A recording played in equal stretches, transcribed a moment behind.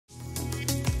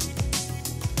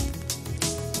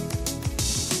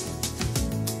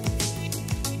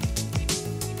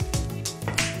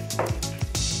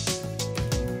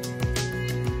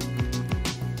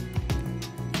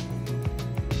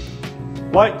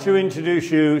I'd like to introduce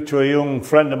you to a young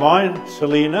friend of mine,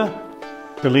 Selina.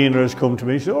 Selina has come to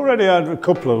me. She's already had a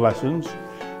couple of lessons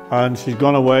and she's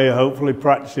gone away, hopefully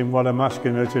practicing what I'm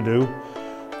asking her to do.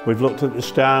 We've looked at the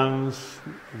stands,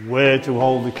 where to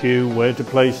hold the cue, where to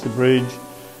place the bridge.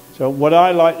 So what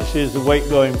I like to see is the weight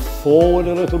going forward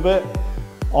a little bit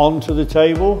onto the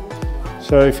table.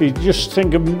 So if you just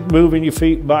think of moving your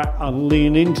feet back and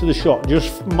lean into the shot,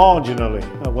 just marginally.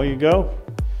 Away you go.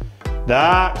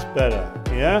 That's better,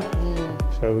 yeah?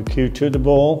 So we cue to the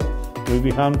ball, move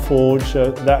your hand forward, so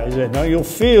that is it. Now you'll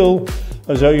feel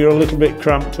as though you're a little bit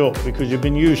cramped up because you've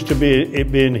been used to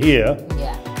it being here.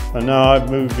 Yeah. And now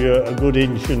I've moved you a good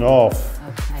inch and a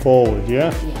half forward, yeah?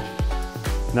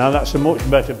 Now that's a much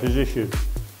better position.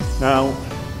 Now,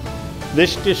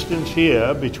 this distance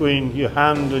here between your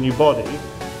hand and your body,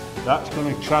 that's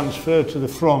going to transfer to the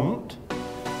front,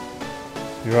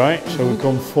 right? So we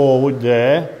come forward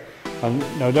there, and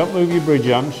now don't move your bridge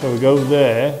arm, so we go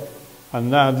there, and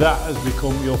now that has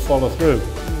become your follow through,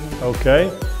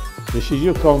 okay? This is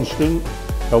your constant.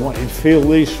 I want you to feel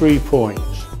these 3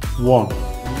 points. 1,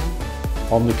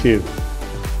 on the cue.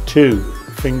 2,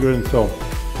 finger and thumb,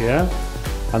 yeah?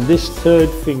 And this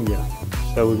 3rd finger.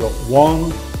 So we've got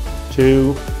 1,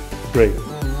 2, 3.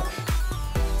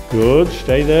 Good,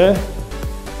 stay there.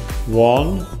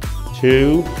 1,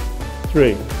 2,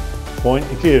 3. Point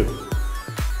the cue.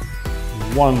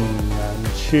 1 and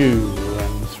 2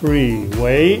 and 3.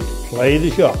 Wait, play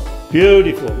the shot.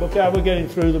 Beautiful, look how we're getting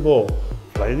through the ball.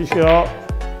 Play the shot.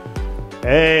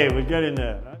 Hey, we're getting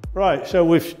there. Right, so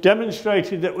we've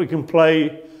demonstrated that we can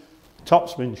play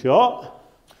topspin shot.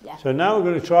 Yeah. So now we're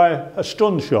going to try a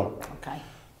stun shot. Okay.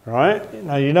 Right,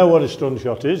 now you know what a stun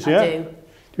shot is, yeah? I do. Do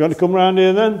you want to come round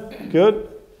here then? Good.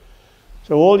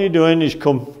 So all you're doing is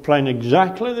playing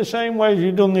exactly the same way as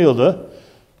you've done the other.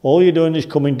 All you're doing is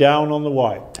coming down on the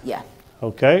white. Yeah.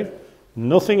 Okay?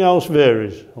 Nothing else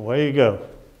varies. Away you go.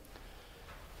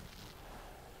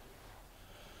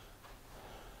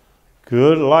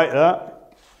 Good, like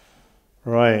that.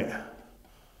 Right.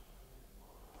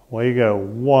 Away you go.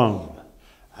 1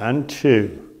 and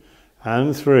 2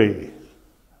 and 3.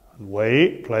 And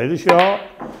wait, play the shot.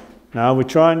 Now we're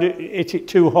trying to hit it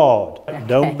too hard. Okay.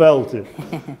 Don't belt it.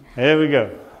 Here we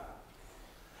go.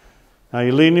 Now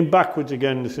you're leaning backwards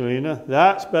again, Selina.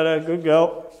 That's better. Good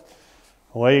go.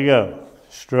 Away you go.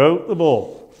 Stroke the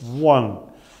ball. 1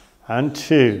 and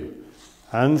 2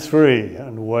 and 3.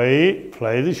 And wait.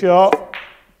 Play the shot.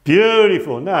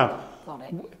 Beautiful. Now,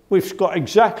 we've got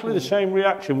exactly the same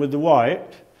reaction with the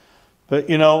white. But,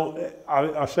 you know,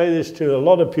 I say this to a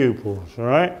lot of pupils, all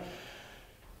right?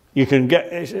 You can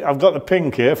get, I've got the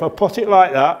pink here. If I put it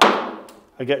like that,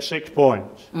 I get 6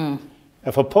 points.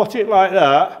 If I put it like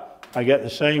that, I get the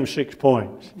same 6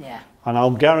 points. Yeah. And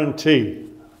I'll guarantee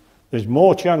there's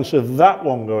more chance of that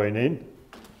one going in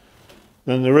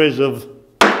than there is of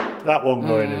that one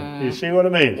going in. You see what I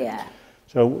mean? Yeah.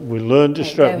 So we learn to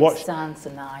stroke. Don't sound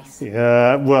so nice.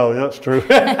 Yeah, well, that's true.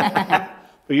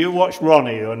 But you watch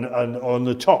Ronnie and on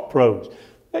the top pros.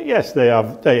 Yes, they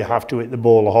have to hit the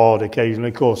ball hard occasionally,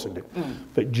 of course they do.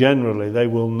 But generally, they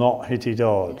will not hit it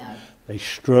hard. No. They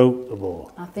stroke the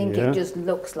ball. I think it just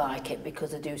looks like it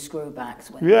because they do screwbacks.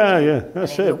 Yeah,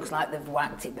 that's it. It looks like they've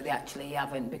whacked it, but they actually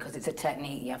haven't because it's a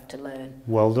technique you have to learn.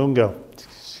 Well done, girl.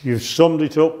 You've summed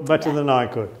it up better than I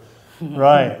could.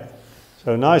 Right.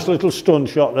 So nice little stun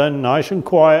shot then, nice and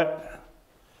quiet.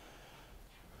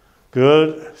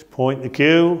 Good. Let's point the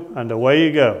cue and away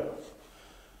you go.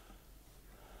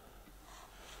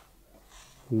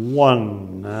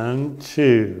 1 and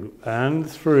 2 and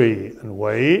 3 and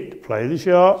wait, play the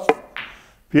shot.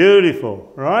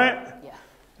 Beautiful, right? Yeah.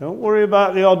 Don't worry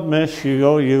about the odd miss. You're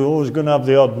always going to have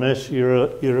the odd miss.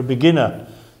 You're a beginner,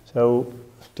 so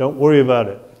don't worry about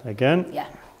it. Again. Yeah.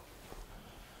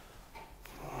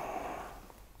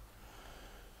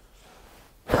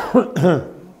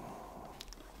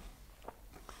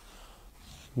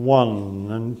 One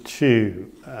and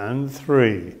 2 and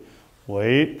 3.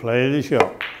 Wait, play the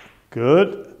shot.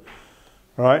 Good.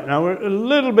 Right, now we're a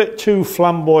little bit too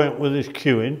flamboyant with this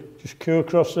cueing. Just cue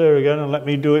across there again and let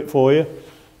me do it for you.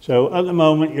 So at the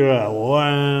moment you're at,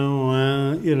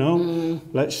 wow, you know.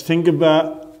 Let's think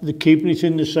about keeping it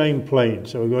in the same plane.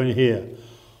 So we're going here.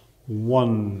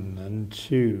 1 and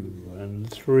 2 and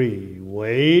 3.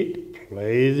 Wait,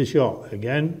 play the shot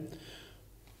again.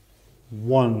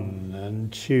 1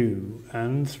 and 2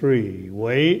 and 3.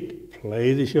 Wait,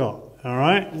 play the shot. All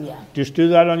right? Yeah. Just do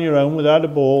that on your own without a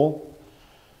ball.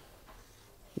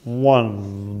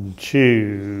 1,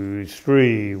 2,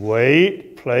 3.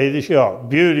 Wait, play the shot.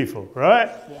 Beautiful,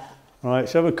 right? Yeah. Right,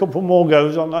 let's have a couple more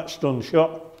goes on that stun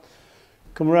shot.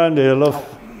 Come around here, love.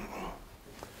 Oh.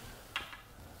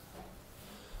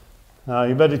 Now,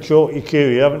 you better chalk your cue.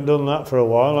 You haven't done that for a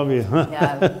while, have you? No,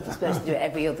 you're supposed to do it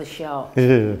every other shot.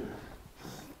 Yeah.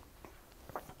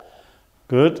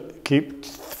 Good. Keep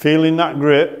feeling that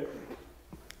grip.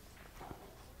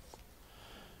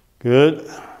 Good.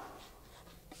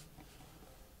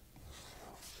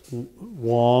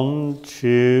 1,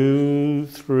 2,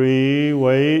 3,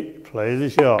 wait, play the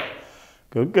shot.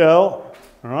 Good girl,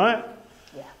 all right?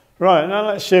 Yeah. Right, now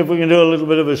let's see if we can do a little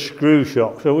bit of a screw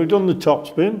shot. So we've done the top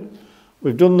spin,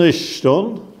 we've done this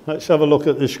stun. Let's have a look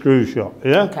at the screw shot,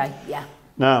 yeah? Okay, yeah.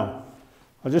 Now,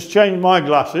 I'll just change my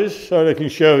glasses so they can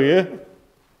show you.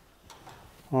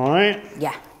 All right?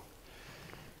 Yeah.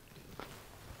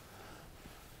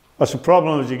 That's the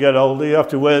problem as you get older, you have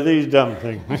to wear these damn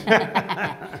things.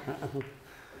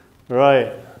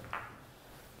 Right.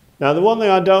 Now the one thing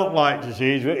I don't like to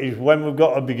see is when we've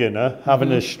got a beginner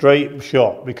having a straight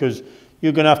shot, because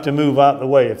you're going to have to move out the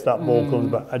way if that ball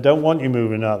comes back. I don't want you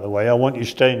moving out the way, I want you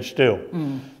staying still.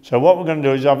 So what we're going to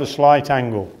do is have a slight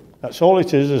angle. That's all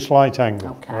it is, a slight angle.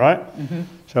 Okay. All right?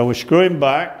 So we're screwing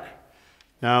back.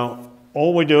 Now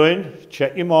all we're doing,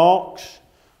 check your marks.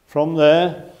 From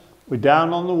there, we're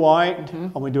down on the white,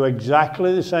 and we do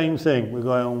exactly the same thing. We're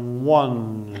going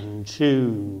 1,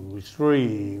 2,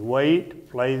 3, wait,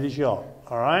 play the shot,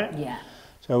 all right? Yeah.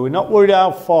 So we're not worried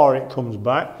how far it comes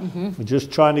back. We're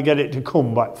just trying to get it to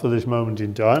come back for this moment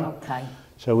in time. Okay.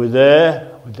 So we're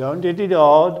there, we don't hit it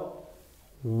hard.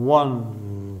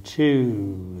 1,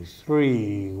 2,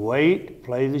 3, wait,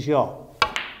 play the shot.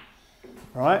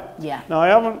 Right? Yeah. Now I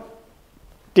haven't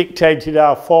dictated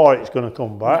how far it's going to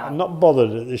come back. No. I'm not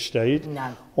bothered at this stage.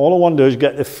 No. All I want to do is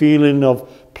get the feeling of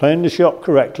playing the shot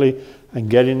correctly and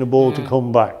getting the ball to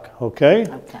come back. Okay?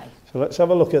 Okay. So let's have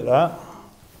a look at that.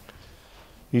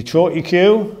 You chalk your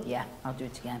cue? Yeah, I'll do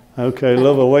it again. Okay,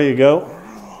 love, away you go.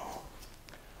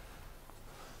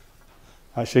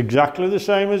 That's exactly the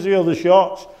same as the other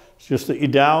shots. It's just that you're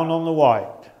down on the white.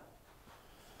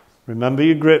 Remember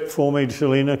your grip for me,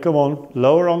 Selina. Come on,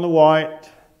 lower on the white.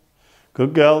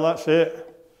 Good girl, that's it.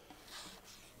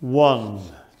 1.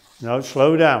 No,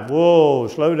 slow down. Whoa,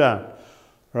 slow down.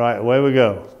 Right, away we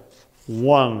go.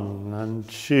 1 and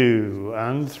 2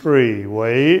 and 3.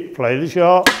 Wait, play the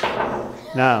shot.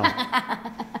 Now,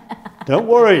 don't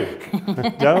worry.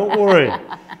 Don't worry.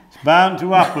 It's bound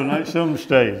to happen at some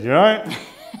stage, right?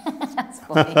 That's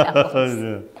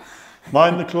funny.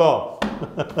 Mind the clock.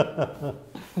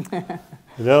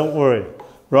 Don't worry.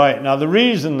 Right, now the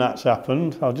reason that's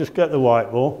happened, I'll just get the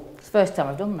white ball. It's the first time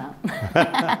I've done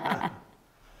that.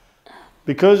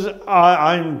 Because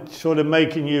I'm sort of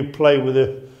making you play with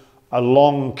a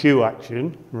long cue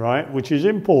action, right, which is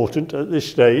important at this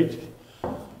stage,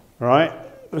 right,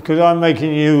 because I'm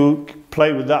making you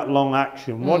play with that long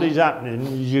action. What is happening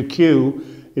is your cue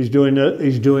is doing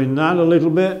that a little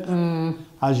bit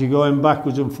as you're going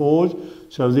backwards and forwards.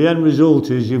 So the end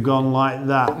result is you've gone like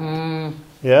that.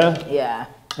 Yeah? Yeah.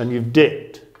 And you've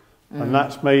dipped, and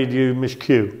that's made you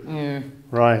miscue.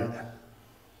 Right.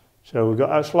 So we've got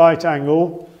that slight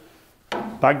angle,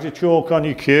 bags of chalk on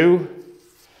your cue.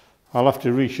 I'll have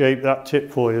to reshape that tip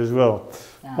for you as well.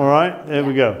 All right, there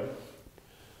we go.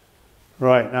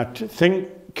 Right, now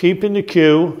keeping the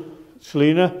cue,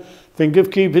 Selina, think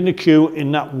of keeping the cue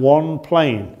in that one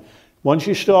plane. Once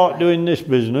you start doing this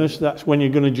business, that's when you're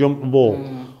going to jump the ball.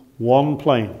 One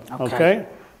plane, okay?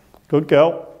 Good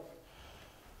girl.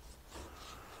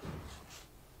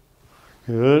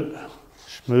 Good.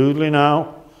 Smoothly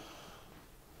now.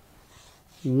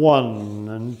 1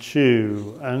 and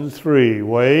 2 and 3.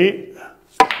 Wait.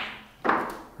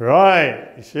 Right,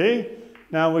 you see?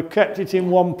 Now we've kept it in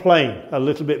one plane a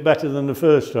little bit better than the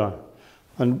first time.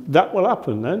 And that will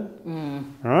happen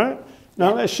then. All right?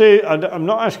 Now let's see, I'm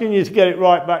not asking you to get it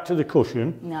right back to the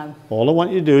cushion. No. All I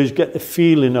want you to do is get the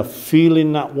feeling of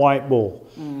feeling that white ball.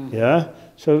 Yeah?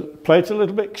 So play it a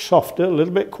little bit softer, a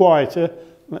little bit quieter.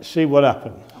 Let's see what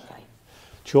happens. Okay.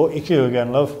 Chalk your cue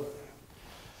again, love.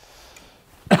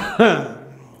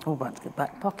 Oh, back to the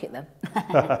back pocket then.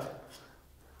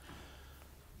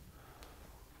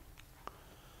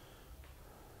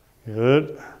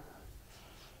 Good.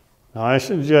 Nice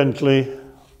and gently.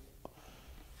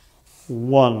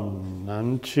 1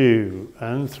 and 2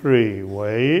 and 3.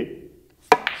 Wait.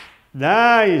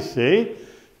 Now you see.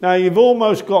 Now you've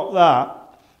almost got that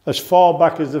as far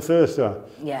back as the first time.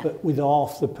 Yeah. But with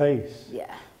half the pace.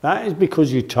 Yeah. That is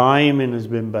because your timing has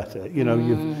been better. You know,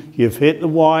 you've hit the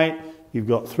white, you've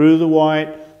got through the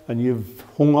white, and you've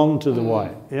hung on to the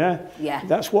white. Yeah? Yeah.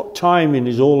 That's what timing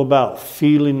is all about,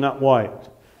 feeling that white.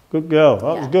 Good girl,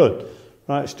 that was good.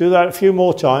 Right, let's do that a few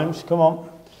more times. Come on.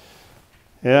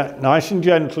 Yeah, nice and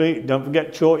gently. Don't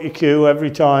forget to short your cue every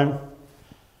time.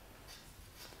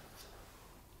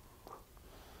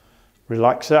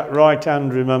 Relax that right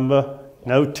hand, remember.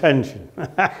 No tension.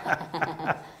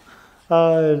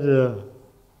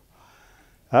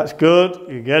 That's good.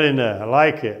 You're getting there. I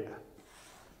like it.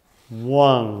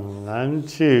 1 and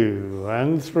 2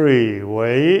 and 3.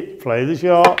 Wait. Play the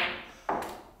shot.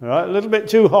 Right, a little bit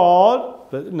too hard,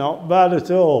 but not bad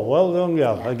at all. Well done,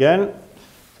 girl. Yeah. Again.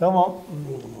 Come on.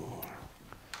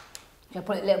 You'll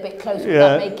put it a little bit closer.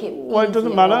 Yeah. Make it well, it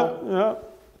doesn't matter. Yeah.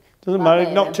 Doesn't matter.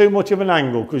 Not too much of an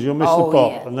angle because you'll miss the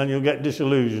pot and then you'll get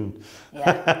disillusioned.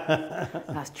 Yeah,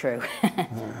 that's true.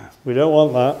 We don't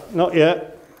want that. Not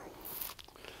yet.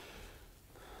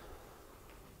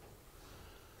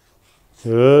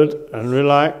 Good. And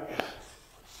relax.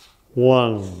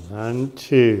 1 and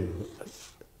 2.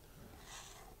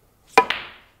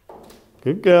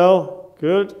 Good girl.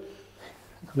 Good.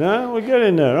 Now we're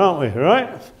getting there, aren't we?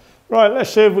 Right? Right, let's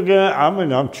see if we can. I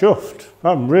mean, I'm chuffed.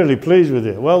 I'm really pleased with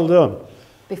it. Well done.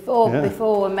 Before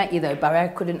I met you though, Barry, I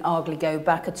couldn't hardly go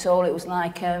back at all. It was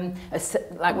like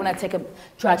like when I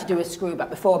try to do a screw back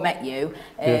before I met you,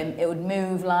 it would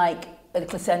move like a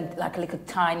little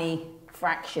tiny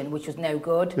fraction, which was no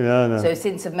good. Yeah, no. So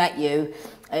since I've met you,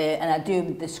 and I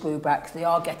do the screw backs, they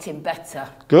are getting better.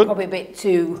 Good. Probably a bit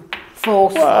too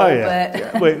forceful,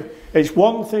 but it's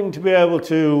one thing to be able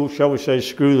to, shall we say,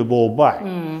 screw the ball back.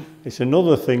 It's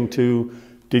another thing to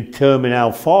determine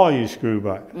how far you screw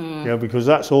back, because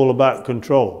that's all about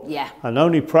control. Yeah. And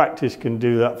only practice can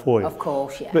do that for you. Of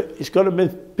course, yeah. But it's got to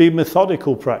be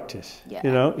methodical practice. Yeah.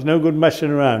 You know, it's no good messing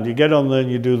around. You get on there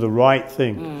and you do the right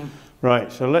thing.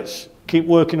 Right, so let's keep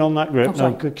working on that grip. Okay.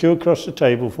 Now, cue across the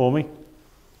table for me.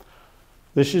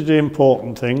 This is the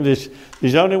important thing. There's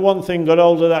only one thing got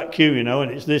hold of that cue, you know,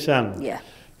 and it's this hand. Yeah.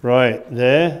 Right,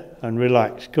 there, and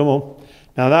relax. Come on.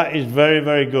 Now that is very,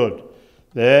 very good.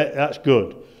 There, that's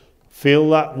good. Feel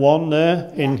that one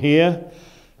there, in here.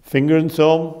 Finger and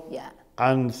thumb. Yeah.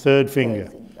 And third finger.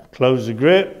 Close the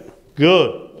grip.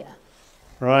 Good. Yeah.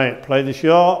 Right, play the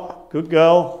shot. Good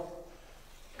girl.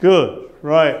 Good.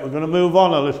 Right, we're going to move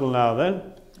on a little now then.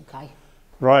 Okay.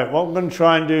 Right, what I'm going to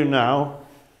try and do now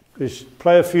is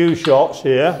play a few shots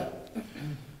here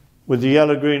with the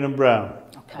yellow, green and brown.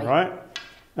 Okay. Right?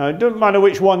 Now it doesn't matter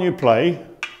which one you play,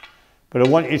 but I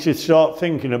want you to start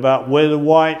thinking about where the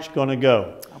white's going to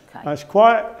go. Okay. That's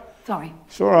quite... Sorry.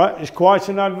 It's all right. It's quite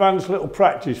an advanced little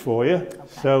practice for you. Okay.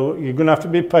 So you're going to have to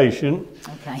be patient.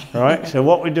 Okay. Right? So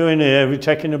what we're doing here, we're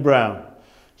taking the brown.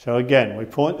 So again, we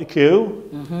point the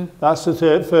cue. That's the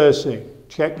first thing.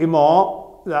 Check your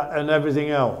mark, that and everything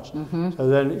else. So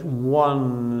then it's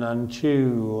 1 and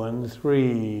 2 and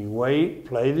 3. Wait,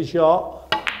 play the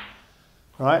shot.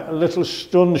 Right, a little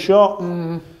stun shot.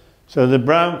 So the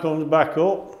brown comes back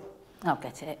up. I'll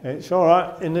get it. It's all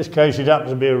right. In this case, it happens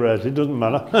to be a red. It doesn't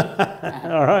matter.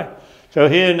 All right. So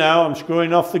here now, I'm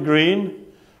screwing off the green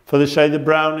for the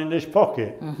brown in this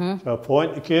pocket. So I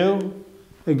point the cue.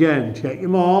 Again, check your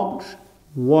marks.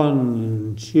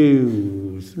 1,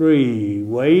 2, 3.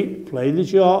 Wait, play the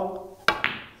shot.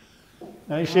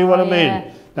 Now you see what I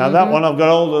mean? Now that one, I've got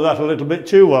hold of that a little bit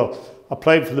too well. I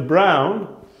played for the brown,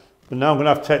 but now I'm going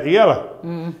to have to take the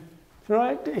yellow.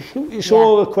 Right? It's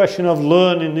all a question of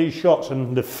learning these shots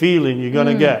and the feeling you're going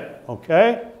to get.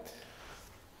 Okay?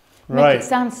 Right. Make it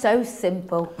sound so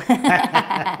simple.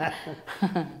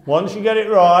 Once you get it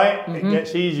right, it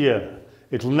gets easier.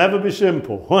 It'll never be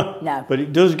simple. No. But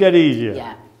it does get easier.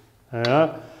 Yeah.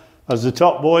 Yeah. As the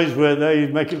top boys were there, you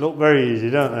make it look very easy,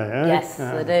 don't they? Eh? Yes,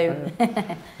 they do.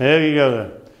 There you go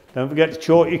then. Don't forget to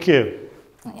chalk your cue.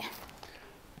 Yeah.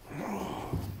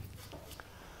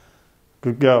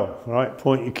 Good go. Right,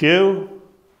 point your cue.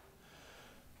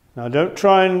 Now don't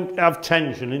try and have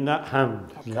tension in that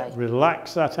hand. Okay.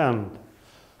 Relax that hand.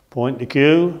 Point the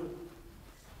cue.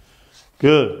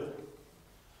 Good.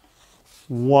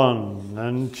 1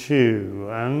 and 2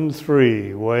 and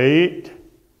 3. Wait.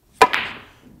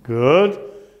 Good.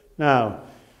 Now,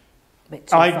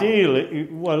 ideally,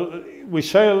 well, we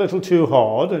say a little too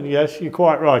hard, and yes, you're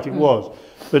quite right, it was.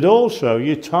 But also,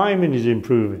 your timing is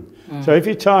improving. So if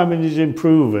your timing is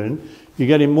improving, you're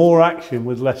getting more action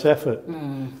with less effort.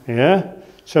 Yeah?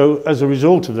 So as a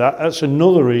result of that, that's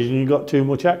another reason you got too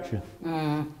much action.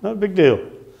 Not a big deal.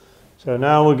 So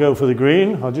now we'll go for the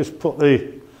green. I'll just put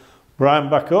the brown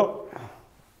back up.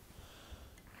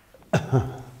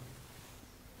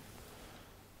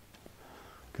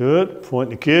 Good.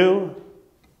 Point the cue.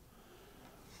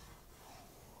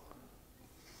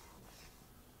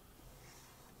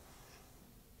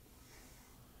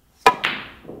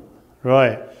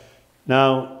 Right.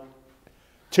 Now,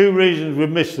 2 reasons we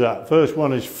missed that. First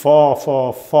one is far,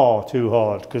 far, far too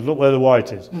hard, because look where the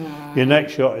white is. Your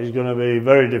next shot is going to be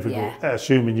very difficult,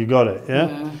 assuming you got it,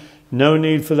 yeah? No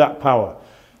need for that power,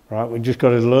 right? We've just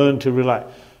got to learn to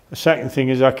relax. The second thing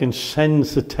is I can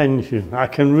sense the tension. I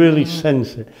can really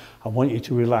sense it. I want you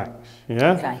to relax,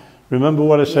 yeah? Okay. Remember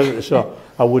what I said at the start?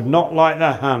 I would not like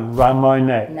that hand round my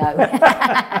neck. No.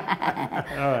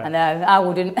 I know, I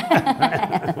wouldn't.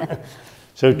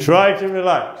 So try to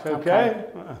relax, okay?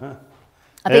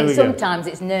 I think sometimes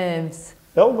it's nerves.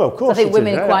 Oh, well, of course. I think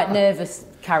women are quite nervous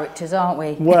characters, aren't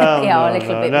we? Well, yeah, a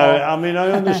little bit more. I mean,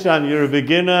 I understand you're a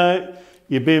beginner,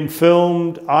 you're being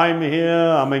filmed, I'm here,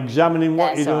 I'm examining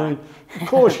what you're doing. Of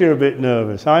course you're a bit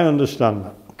nervous, I understand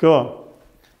that. Go on.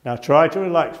 Now try to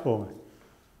relax for me.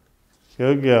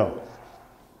 Good girl.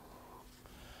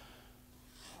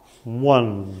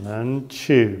 1 and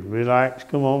 2. Relax,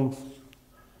 come on.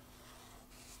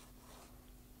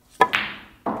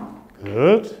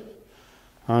 Good.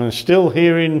 I'm still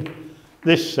hearing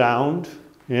this sound,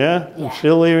 yeah? I'm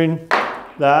still hearing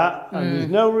that, and there's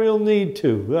no real need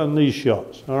to on these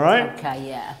shots, all right? Okay,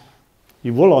 yeah.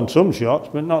 You will on some shots,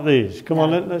 but not these. Come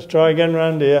on, let's try again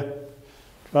round here.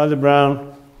 Try the brown.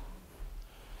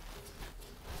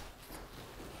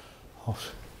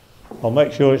 I'll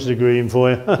make sure it's the green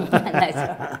for you.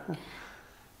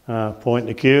 Point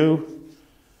the cue.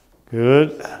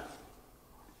 Good.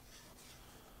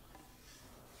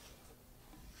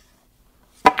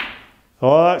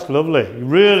 Oh, that's lovely. You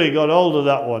really got hold of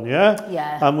that one, yeah?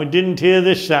 Yeah. And we didn't hear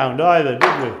this sound either,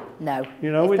 did we? No.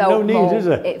 You know, with no need, is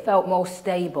there? It felt more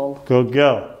stable. Good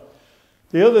girl.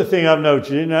 The other thing I've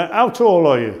noticed, how tall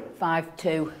are you?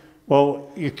 5'2".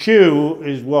 Well, your cue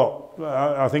is what?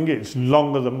 I think it's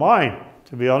longer than mine,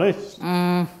 to be honest.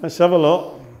 Let's have a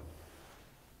look.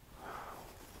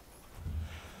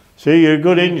 See, you're a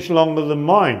good inch longer than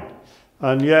mine,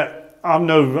 and yet I'm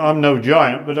no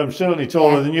giant, but I'm certainly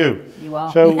taller than you. You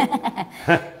are. So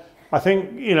I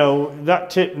think, you know, that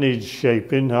tip needs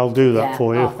shaping. I'll do that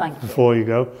for you before you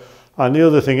go. And the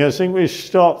other thing, I think we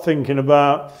start thinking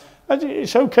about,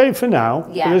 it's okay for now,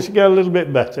 but let's get a little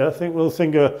bit better. I think we'll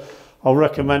think I'll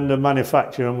recommend a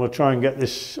manufacturer and we'll try and get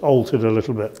this altered a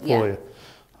little bit for you.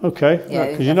 Okay,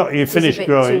 because you're finished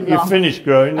growing. You're finished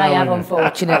growing now. I have,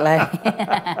 unfortunately.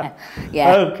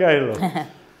 Okay, look.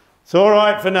 It's all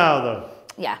right for now, though.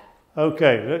 Yeah.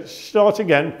 Okay, let's start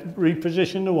again.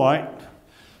 Reposition the white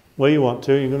where you want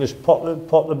to. You're going to pop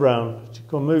the brown.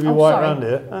 Go and move your white around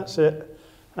here. That's it.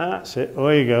 That's it.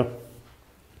 There you go.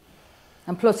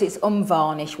 And plus, it's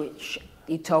unvarnished, which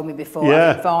you told me before.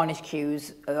 I think varnish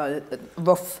cues are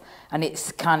rough, and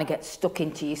it's kind of gets stuck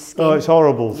into your skin. Oh, it's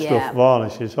horrible stuff.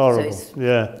 Varnish is horrible.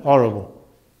 So horrible.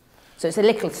 So it's a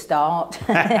little start.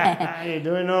 You're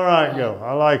doing all right, girl.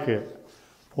 I like it.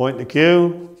 Point the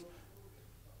cue.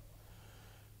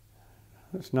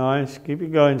 That's nice. Keep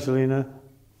it going, Selina.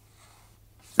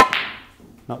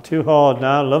 Not too hard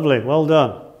now. Lovely. Well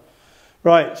done.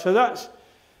 Right, so that's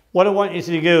what I want you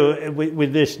to do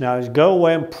with this now is go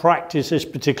away and practice this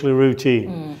particular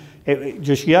routine.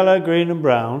 Just yellow, green and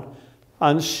brown,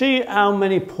 and see how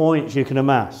many points you can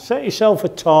amass. Set yourself a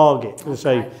target, let's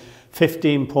say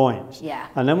 15 points. Yeah.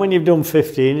 And then when you've done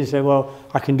 15, you say, well,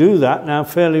 I can do that now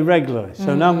fairly regularly.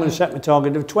 So now I'm going to set my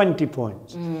target of 20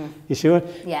 points. You see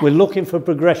what? Yeah. We're looking for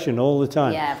progression all the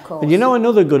time. Yeah, of course. And you know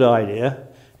another good idea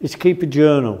is to keep a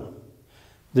journal.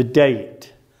 The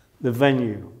date, the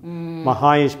venue, my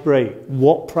highest break,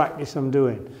 what practice I'm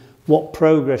doing, what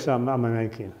progress am I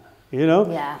making, you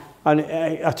know? Yeah. And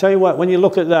I tell you what, when you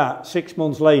look at that 6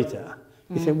 months later,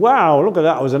 you think, wow, look at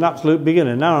that, I was an absolute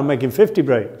beginner, now I'm making 50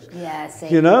 breaks. Yeah, see.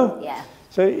 You know? Yeah.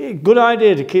 So good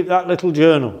idea to keep that little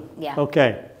journal. Yeah.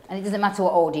 Okay. And it doesn't matter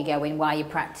what order you go in while you're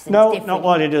practicing. No, not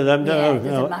while you do them,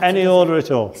 no, any order at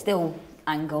all. Still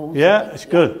angles. Yeah, it's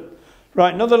good.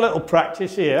 Right, another little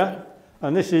practice here.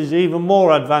 And this is even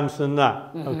more advanced than that,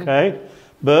 okay?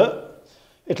 But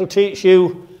it'll teach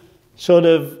you sort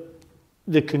of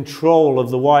the control of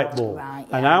the white ball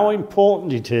and how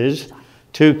important it is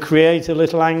to create a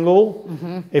little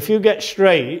angle. If you get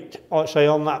straight, or say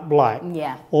on that black,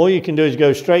 all you can do is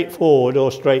go straight forward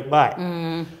or straight back.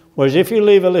 Whereas if you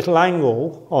leave a little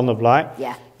angle on the black,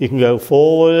 you can go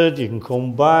forward, you can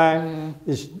come back.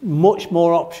 There's much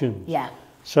more options. Yeah.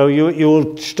 So you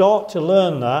will start to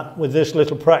learn that with this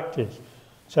little practice.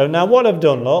 So now what I've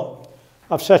done, look,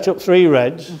 I've set up 3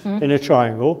 reds in a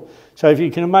triangle. So if you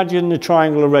can imagine the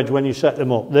triangle of reds when you set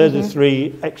them up, they're the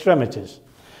 3 extremities.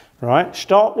 Right?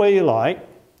 Start where you like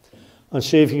and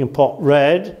see if you can pop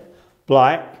red,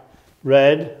 black,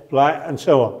 and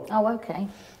so on. Oh, okay.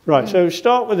 Right, so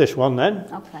start with this one then.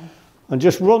 Okay. And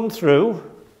just run through.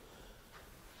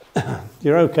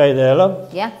 You're okay there,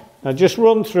 love? Yeah. Now just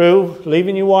run through,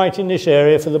 leaving your white in this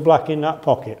area for the black in that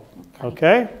pocket.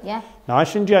 Okay? Yeah.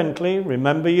 Nice and gently.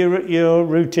 Remember your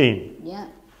routine. Yeah.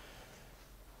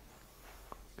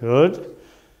 Good.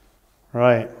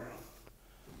 Right.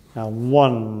 Now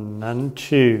 1 and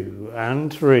 2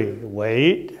 and 3.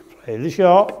 Wait. Play the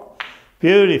shot.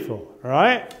 Beautiful.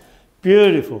 Right?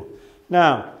 Beautiful.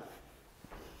 Now,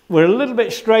 we're a little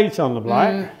bit straight on the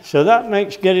black, so that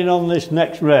makes getting on this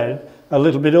next red a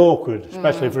little bit awkward,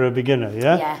 especially for a beginner,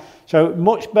 yeah? Yeah. So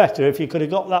much better if you could have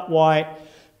got that white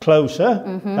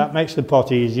closer, that makes the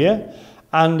pot easier,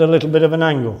 and a little bit of an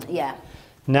angle. Yeah.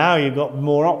 Now you've got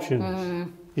more options.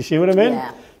 You see what I mean?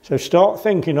 Yeah. So start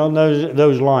thinking on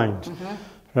those lines.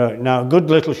 Right, now a good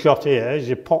little shot here is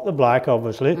you pop the black,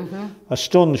 obviously, a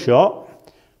stun shot,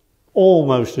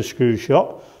 almost a screw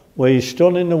shot, where you're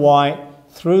stunning the white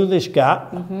through this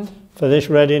gap for this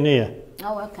red in here.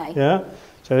 Oh, okay. Yeah,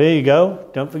 so here you go.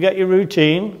 Don't forget your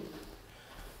routine,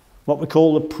 what we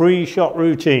call the pre-shot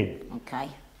routine. Okay.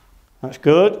 That's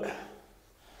good.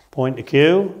 Point the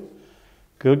cue.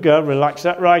 Good girl. Relax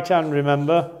that right hand,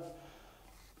 remember.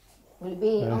 Will it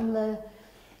be on the...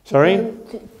 Sorry?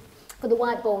 For the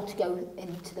white ball to go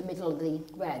into the middle of the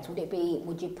reds,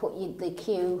 would you put the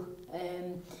cue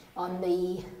on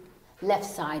the left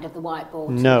side of the white ball?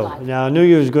 No. Now I knew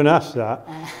you was going to ask that,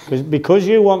 because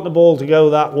you want the ball to go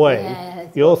that way. Yeah,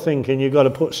 you're thinking you've got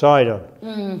to put side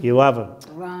on. You haven't.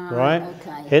 Right.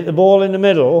 Okay. Hit the ball in the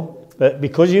middle, but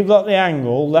because you've got the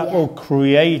angle, that will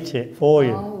create it for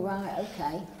you. Oh, right.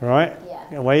 Okay. Right.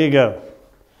 Yeah. Away you go.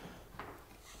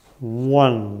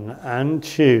 1 and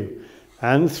 2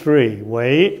 and 3.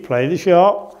 Wait. Play the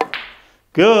shot.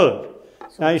 Good.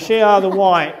 Now you see how the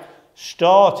white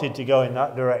started to go in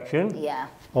that direction. Yeah.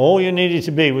 All you needed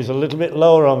to be was a little bit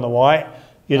lower on the white.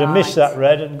 You'd have missed that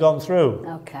red and gone through.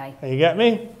 Okay. You get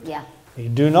me? Yeah. You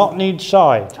do not need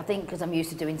side. I think because I'm used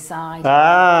to doing side.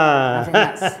 Ah. I think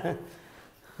that's...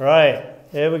 Right.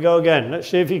 Here we go again. Let's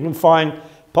see if you can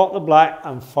pop the black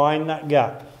and find that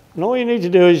gap. And all you need to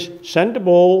do is send the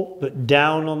ball, but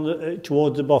down on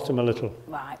towards the bottom a little.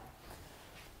 Right.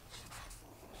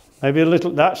 Maybe a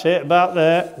little. That's it. About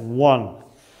there. 1,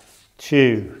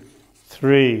 2,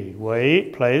 3.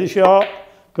 Wait. Play the shot.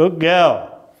 Good girl.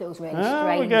 Feels really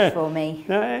strange for me.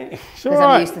 It's because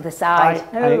I'm used to the side.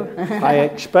 I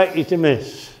expect you to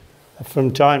miss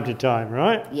from time to time,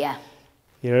 right? Yeah.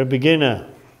 You're a beginner.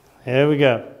 Here we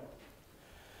go.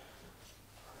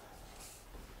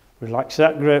 Relax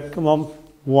that grip. Come on.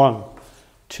 1,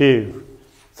 2,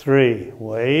 3.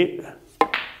 Wait.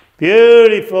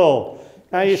 Beautiful.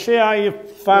 Now you see how you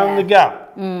found the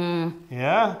gap?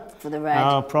 Yeah? For the red.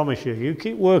 I promise you, you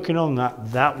keep working on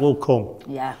that, that will come.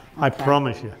 Yeah. Okay. I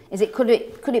promise you. Could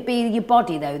it be your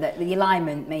body though, that the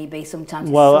alignment maybe sometimes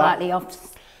is slightly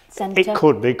off centre? It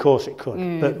could be, of course it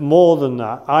could. But more than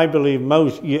that, I believe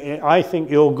I think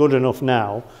you're good enough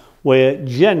now where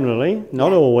generally,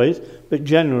 not always, but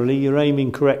generally you're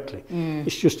aiming correctly.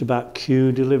 It's just about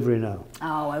cue delivery now.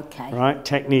 Oh, okay. Right,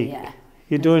 technique. Yeah.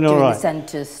 You're doing all right. The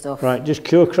centre stuff. Right, just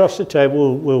cue across the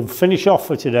table. We'll finish off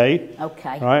for today.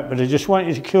 Okay. Right, but I just want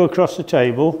you to cue across the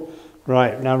table.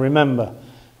 Right, now remember,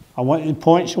 I want the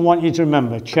points I want you to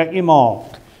remember. Check your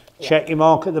mark. Yeah. Check your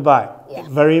mark at the back. Yeah.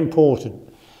 Very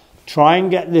important. Try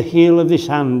and get the heel of this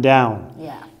hand down.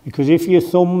 Yeah. Because if your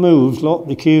thumb moves, look,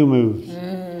 the cue moves.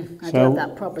 I do have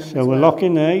that problem as well. We're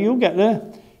locking there. You'll get there.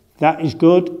 That is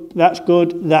good. That's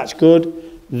good. That's good.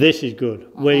 This is good.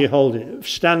 Where you hold it.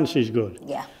 Stance is good.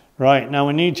 Yeah. Right, now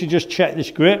we need to just check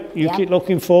this grip. You keep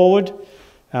looking forward.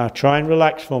 Now try and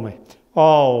relax for me.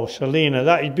 Oh, Selina,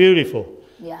 that is beautiful.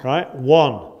 Yeah. Right,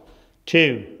 1,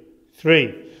 2,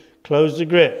 3. Close the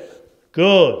grip.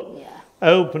 Good. Yeah.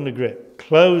 Open the grip.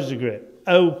 Close the grip.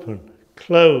 Open.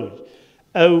 Close.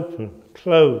 Open.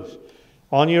 Close.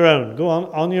 On your own. Go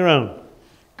on your own.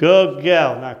 Good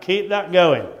girl. Now keep that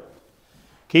going.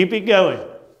 Keep it going.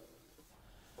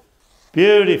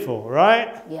 Beautiful,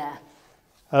 right? Yeah.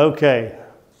 Okay.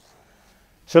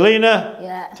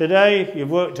 Selina, today you've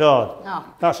worked hard.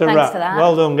 Oh, that's a wrap. For that.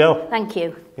 Well done, girl. Thank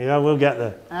you. Yeah, we'll get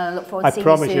there. I look forward to seeing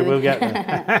you soon. I promise you we'll get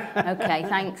there. Okay,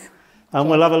 thanks. And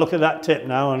we'll have a look at that tip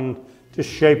now and just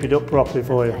shape it up properly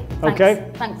for you. Okay?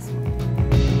 Thanks.